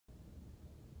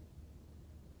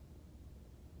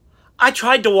I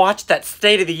tried to watch that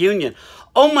State of the Union.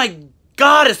 Oh my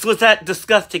goddess, was that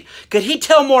disgusting. Could he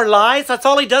tell more lies? That's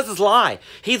all he does is lie.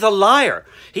 He's a liar.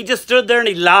 He just stood there and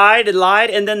he lied,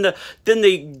 and then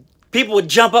the people would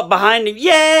jump up behind him.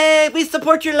 Yay, we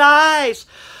support your lies.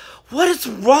 What is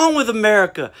wrong with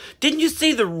America? Didn't you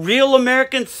see the real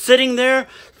Americans sitting there,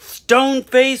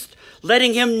 stone-faced,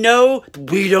 letting him know,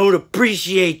 we don't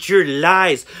appreciate your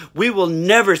lies. We will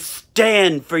never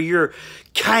stand for your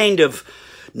kind of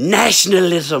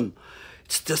nationalism.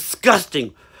 It's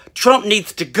disgusting. Trump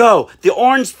needs to go. The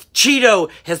orange Cheeto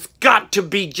has got to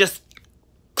be just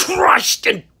crushed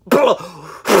and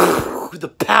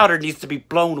the powder needs to be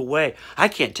blown away. I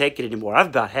can't take it anymore. I've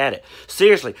about had it.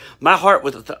 Seriously, my heart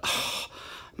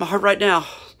my heart right now,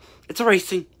 it's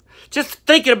racing. Just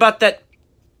thinking about that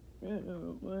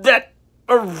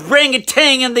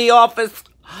orangutan in the office.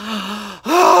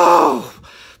 Oh,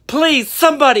 please,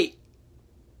 somebody.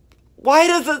 Why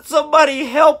doesn't somebody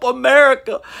help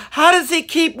America? How does he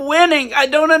keep winning? I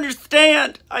don't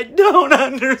understand. I don't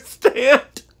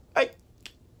understand.